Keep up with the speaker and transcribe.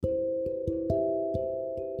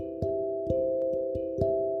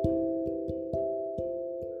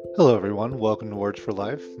Hello, everyone. Welcome to Words for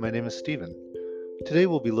Life. My name is Stephen. Today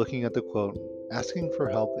we'll be looking at the quote, "Asking for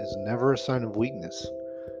help is never a sign of weakness.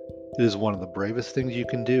 It is one of the bravest things you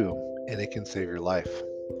can do, and it can save your life."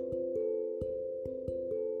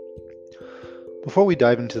 Before we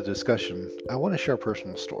dive into the discussion, I want to share a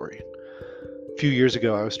personal story. A few years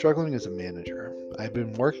ago, I was struggling as a manager. I had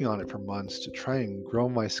been working on it for months to try and grow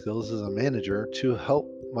my skills as a manager to help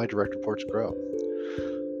my direct reports grow.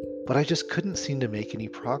 But I just couldn't seem to make any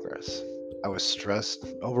progress. I was stressed,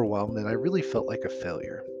 overwhelmed, and I really felt like a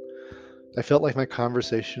failure. I felt like my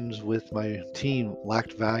conversations with my team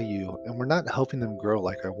lacked value and were not helping them grow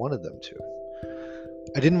like I wanted them to.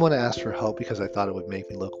 I didn't want to ask for help because I thought it would make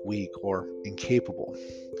me look weak or incapable.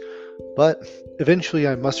 But eventually,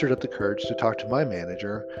 I mustered up the courage to talk to my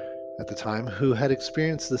manager at the time who had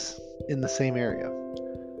experienced this in the same area.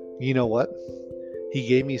 You know what? He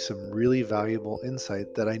gave me some really valuable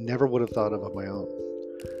insight that I never would have thought of on my own.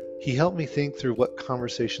 He helped me think through what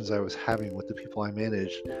conversations I was having with the people I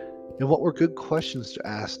managed and what were good questions to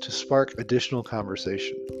ask to spark additional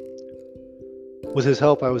conversation. With his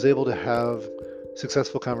help, I was able to have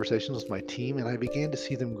successful conversations with my team, and I began to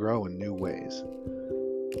see them grow in new ways.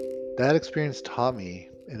 That experience taught me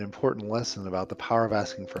an important lesson about the power of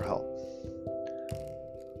asking for help.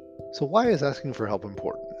 So, why is asking for help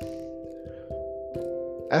important?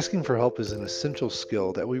 Asking for help is an essential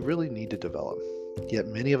skill that we really need to develop, yet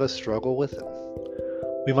many of us struggle with it.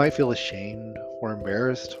 We might feel ashamed or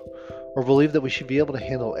embarrassed or believe that we should be able to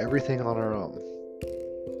handle everything on our own.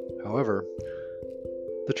 However,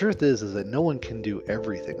 the truth is that no one can do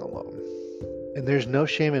everything alone, and there's no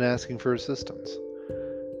shame in asking for assistance.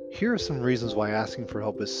 Here are some reasons why asking for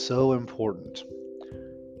help is so important.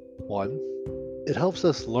 1. It helps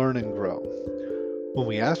us learn and grow. When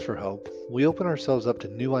we ask for help, we open ourselves up to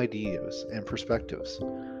new ideas and perspectives.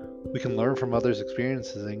 We can learn from others'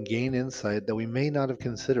 experiences and gain insight that we may not have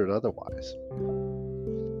considered otherwise.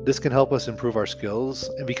 This can help us improve our skills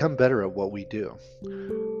and become better at what we do.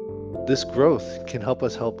 This growth can help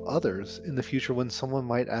us help others in the future when someone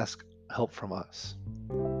might ask help from us.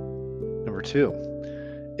 Number 2,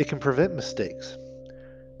 it can prevent mistakes.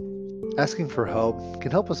 Asking for help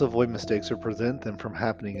can help us avoid mistakes or prevent them from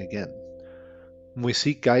happening again. When we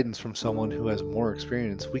seek guidance from someone who has more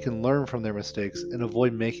experience, we can learn from their mistakes and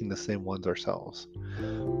avoid making the same ones ourselves.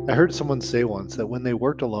 I heard someone say once that when they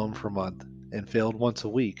worked alone for a month and failed once a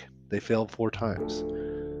week, they failed 4 times.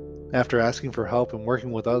 After asking for help and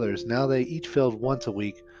working with others, now they each failed once a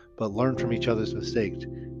week, but learned from each other's mistakes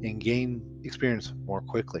and gained experience more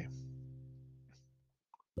quickly.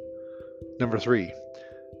 Number 3,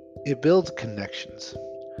 it builds connections.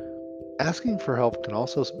 Asking for help can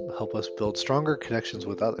also help us build stronger connections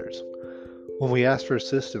with others. When we ask for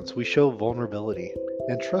assistance, we show vulnerability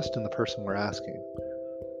and trust in the person we're asking.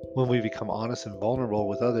 When we become honest and vulnerable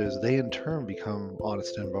with others, they in turn become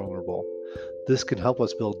honest and vulnerable. This can help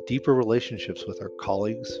us build deeper relationships with our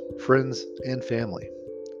colleagues, friends, and family.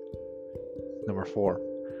 Number 4,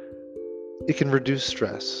 it can reduce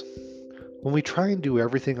stress. When we try and do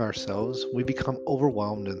everything ourselves, we become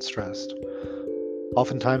overwhelmed and stressed.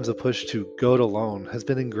 Oftentimes, the push to go it alone has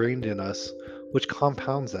been ingrained in us, which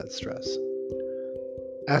compounds that stress.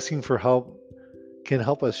 Asking for help can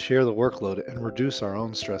help us share the workload and reduce our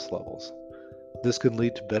own stress levels. This can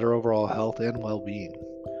lead to better overall health and well-being.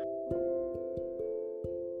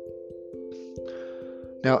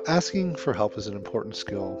 Now, asking for help is an important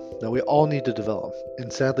skill that we all need to develop,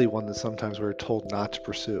 and sadly one that sometimes we're told not to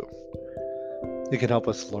pursue. It can help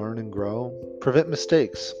us learn and grow, prevent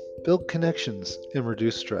mistakes, build connections, and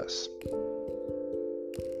reduce stress.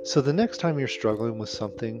 So the next time you're struggling with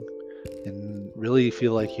something and really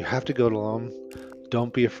feel like you have to go it alone,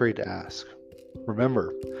 don't be afraid to ask.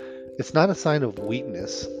 Remember, it's not a sign of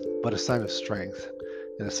weakness, but a sign of strength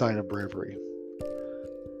and a sign of bravery.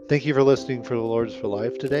 Thank you for listening for the Lords for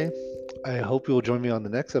Life today. I hope you will join me on the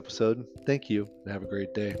next episode. Thank you, and have a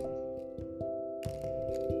great day.